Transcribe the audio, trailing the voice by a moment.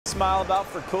smile about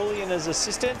for Cooley and his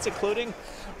assistants, including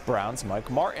Brown's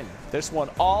Mike Martin. This one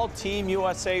all Team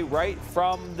USA right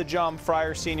from the jump.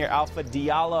 Friar senior Alpha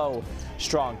Diallo.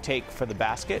 Strong take for the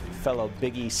basket. Fellow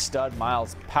Big East stud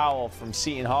Miles Powell from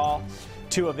Seton Hall.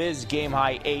 2 of his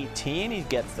game-high 18. He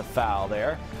gets the foul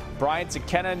there. Brian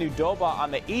Sekena Nudoba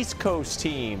on the East Coast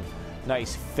team.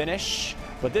 Nice finish.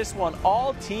 But this one,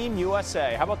 all Team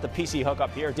USA. How about the PC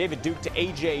hookup here? David Duke to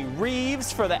A.J.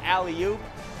 Reeves for the alley-oop.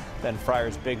 Then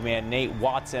Friars big man Nate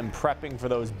Watson prepping for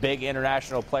those big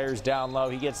international players down low.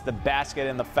 He gets the basket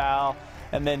and the foul.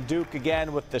 And then Duke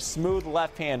again with the smooth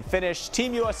left-hand finish.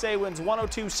 Team USA wins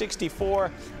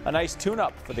 102-64. A nice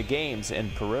tune-up for the games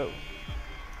in Peru.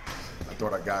 I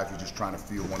thought our guys were just trying to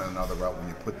feel one another out when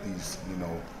you put these,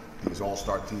 these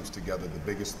all-star teams together. The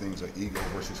biggest things are ego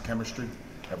versus chemistry.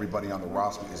 Everybody on the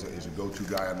roster is a go-to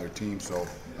guy on their team, so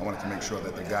I wanted to make sure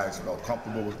that the guys felt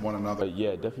comfortable with one another.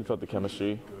 Yeah, definitely felt the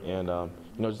chemistry, and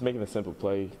just making a simple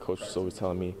play. Coach was always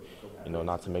telling me,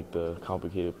 not to make the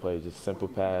complicated play, just simple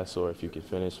pass, or if you can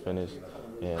finish.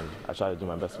 And I tried to do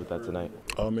my best with that tonight.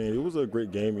 It was a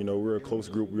great game. We're a close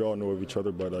group. We all know of each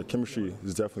other, but chemistry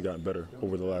has definitely gotten better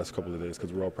over the last couple of days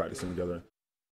because we're all practicing together.